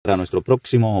Para nuestro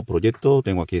próximo proyecto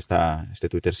tengo aquí este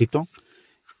Twittercito.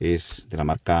 Es de la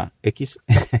marca X,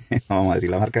 no vamos a decir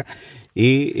la marca.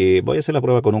 Y voy a hacer la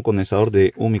prueba con un condensador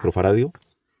de 1 microfaradio.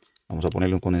 Vamos a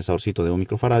ponerle un condensadorcito de 1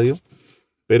 microfaradio.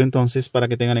 Pero entonces, para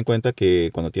que tengan en cuenta que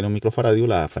cuando tiene 1 microfaradio,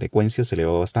 la frecuencia se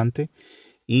eleva bastante.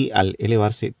 Y al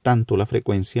elevarse tanto la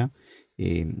frecuencia,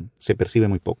 se percibe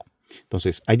muy poco.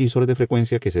 Entonces, hay divisores de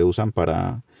frecuencia que se usan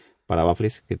para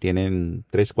baffles que tienen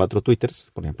 3, 4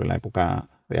 tweeters. Por ejemplo, en la época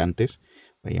de antes,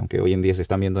 y aunque hoy en día se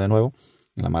están viendo de nuevo,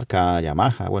 en la marca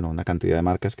Yamaha, bueno, una cantidad de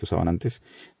marcas que usaban antes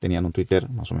tenían un tweeter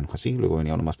más o menos así. Luego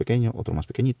venía uno más pequeño, otro más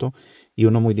pequeñito y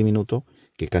uno muy diminuto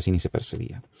que casi ni se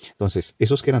percibía. Entonces,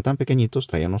 esos que eran tan pequeñitos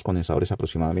traían unos condensadores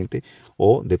aproximadamente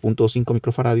o de 0.5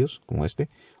 microfaradios, como este,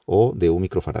 o de 1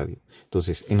 microfaradio.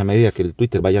 Entonces, en la medida que el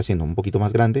tweeter vaya siendo un poquito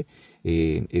más grande,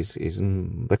 es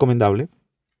recomendable,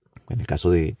 en el caso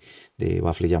de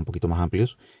baffles ya un poquito más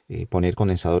amplios, poner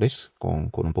condensadores con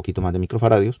un poquito más de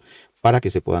microfaradios para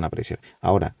que se puedan apreciar.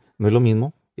 Ahora, no es lo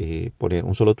mismo poner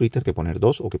un solo tweeter que poner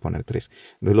 2 o que poner 3.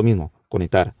 No es lo mismo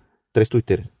conectar 3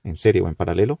 tweeters en serie o en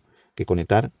paralelo que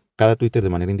conectar cada tweeter de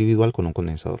manera individual con un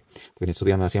condensador. Porque en estos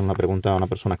días me hacían una pregunta a una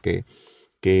persona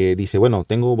que dice, bueno,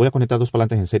 voy a conectar 2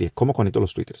 parlantes en serie. ¿Cómo conecto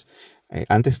los tweeters?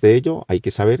 Antes de ello hay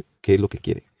que saber qué es lo que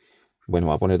quiere. Bueno,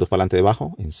 va a poner 2 parlantes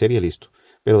debajo, en serie, listo.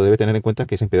 Pero debe tener en cuenta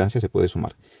que esa impedancia se puede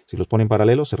sumar. Si los pone en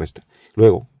paralelo, se resta.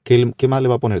 Luego, ¿qué más le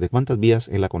va a poner? ¿De cuántas vías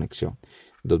es la conexión?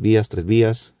 2 vías, 3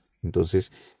 vías.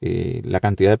 Entonces, la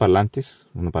cantidad de parlantes,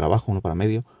 uno para abajo, uno para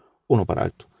medio, uno para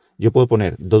alto. Yo puedo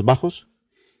poner 2 bajos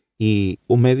y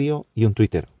un medio y un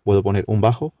tweeter. Puedo poner un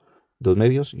bajo, 2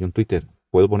 medios y un tweeter.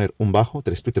 Puedo poner un bajo,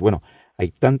 3 tweeters. Bueno,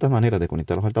 hay tantas maneras de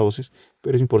conectar los altavoces,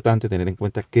 pero es importante tener en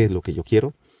cuenta qué es lo que yo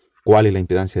quiero, cuál es la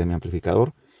impedancia de mi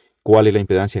amplificador, cuál es la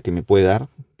impedancia que me puede dar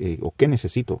o qué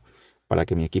necesito para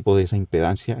que mi equipo dé esa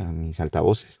impedancia a mis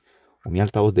altavoces o mi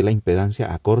altavoz dé la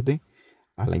impedancia acorde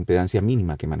a la impedancia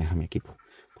mínima que maneja mi equipo.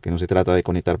 Porque no se trata de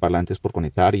conectar parlantes por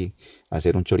conectar y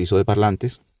hacer un chorizo de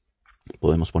parlantes.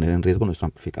 Podemos poner en riesgo nuestro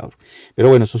amplificador. Pero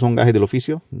bueno, estos son gajes del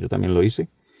oficio. Yo también lo hice.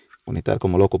 Conectar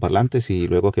como loco parlantes y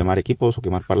luego quemar equipos o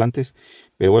quemar parlantes.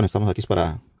 Pero bueno, estamos aquí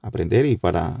para aprender y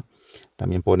para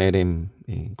también poner en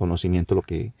conocimiento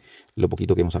lo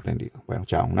poquito que hemos aprendido. Bueno,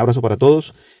 chao. Un abrazo para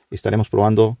todos. Estaremos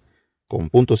probando con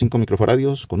 0.5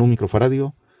 microfaradios, con 1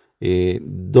 microfaradio,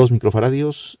 2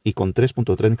 microfaradios y con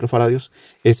 3.3 microfaradios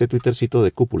este tweetercito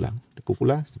de cúpula.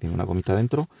 Este tiene una gomita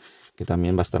dentro que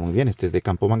también va a estar muy bien. Este es de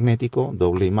campo magnético,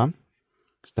 doble imán.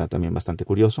 Está también bastante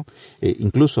curioso.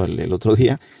 Incluso el otro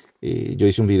día yo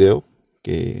hice un video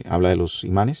que habla de los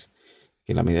imanes,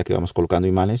 que en la medida que vamos colocando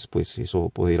imanes, pues eso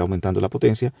puede ir aumentando la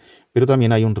potencia, pero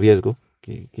también hay un riesgo,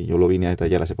 que yo lo vine a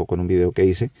detallar hace poco en un video que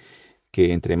hice,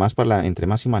 que entre más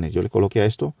imanes yo le coloque a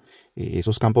esto,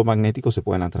 esos campos magnéticos se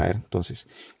pueden atraer. Entonces,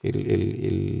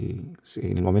 en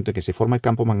el momento en que se forma el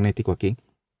campo magnético aquí,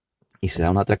 y se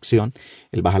da una atracción,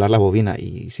 él va a jalar la bobina,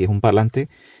 y si es un parlante,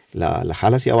 la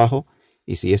jala hacia abajo,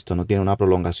 y si esto no tiene una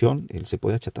prolongación, él se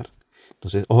puede achatar.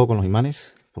 Entonces, ojo con los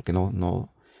imanes, porque no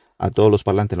a todos los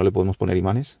parlantes no le podemos poner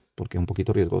imanes, porque es un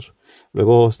poquito riesgoso.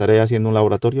 Luego estaré haciendo un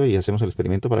laboratorio y hacemos el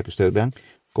experimento para que ustedes vean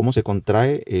cómo se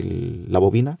contrae la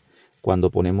bobina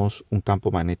cuando ponemos un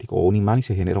campo magnético o un imán y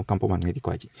se genera un campo magnético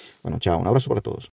allí. Bueno, chao, un abrazo para todos.